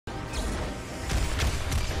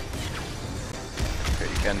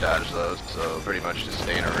Can dodge those, so pretty much just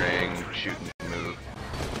stay in a ring, shoot and move.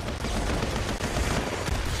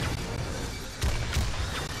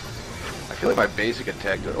 I feel like my basic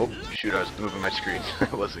attack. Oh shoot! I was moving my screen.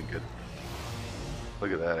 It wasn't good.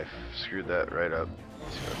 Look at that! I screwed that right up.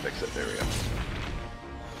 Let's see if I fix it. There we go.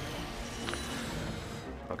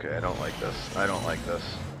 Okay, I don't like this. I don't like this.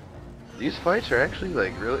 These fights are actually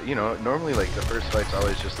like really, you know, normally like the first fight's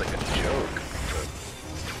always just like a joke, but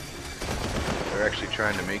they're actually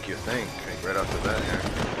trying to make you think, like right off the bat here.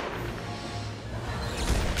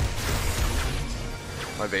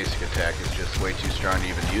 My basic attack is just way too strong to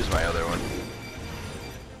even use my other one.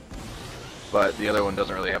 But the other one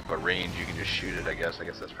doesn't really have a range, you can just shoot it, I guess. I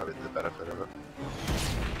guess that's probably the benefit of it.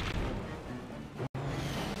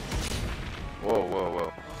 Whoa, whoa,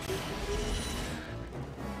 whoa.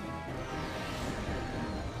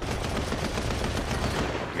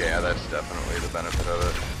 Yeah, that's definitely the benefit of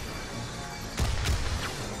it.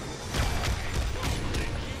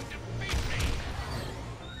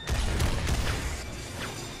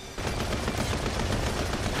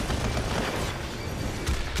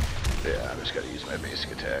 Yeah, I just gotta use my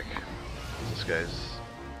basic attack. This guy's...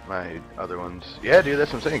 my other ones... Yeah, dude,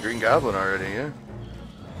 that's what I'm saying, Green Goblin already, yeah.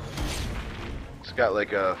 It's got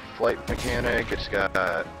like a flight mechanic, it's got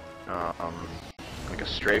like a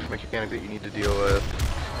strafe mechanic that you need to deal with,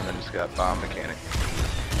 and then it's got bomb mechanic.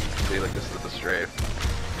 See, like this is the strafe.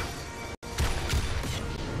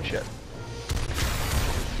 Shit.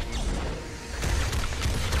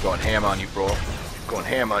 Going ham on you, bro. Going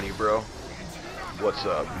ham on you, bro. What's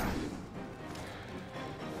up?